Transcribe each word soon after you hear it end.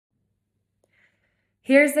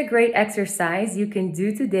Here's a great exercise you can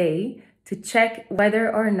do today to check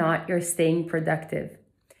whether or not you're staying productive.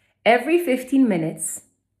 Every 15 minutes,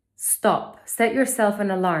 stop. Set yourself an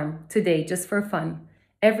alarm today just for fun.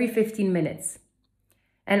 Every 15 minutes.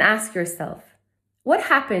 And ask yourself, what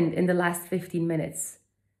happened in the last 15 minutes?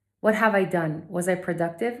 What have I done? Was I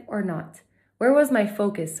productive or not? Where was my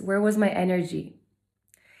focus? Where was my energy?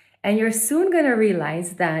 And you're soon going to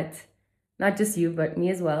realize that, not just you, but me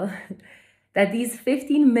as well, that these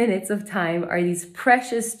 15 minutes of time are these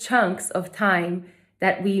precious chunks of time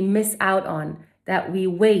that we miss out on, that we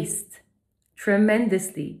waste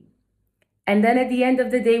tremendously. And then at the end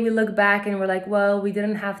of the day, we look back and we're like, well, we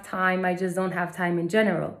didn't have time. I just don't have time in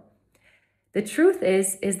general. The truth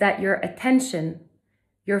is that your attention,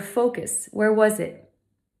 your focus, where was it?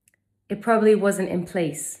 It probably wasn't in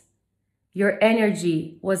place. Your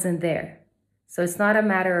energy wasn't there. So it's not a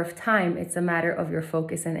matter of time, it's a matter of your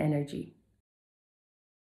focus and energy.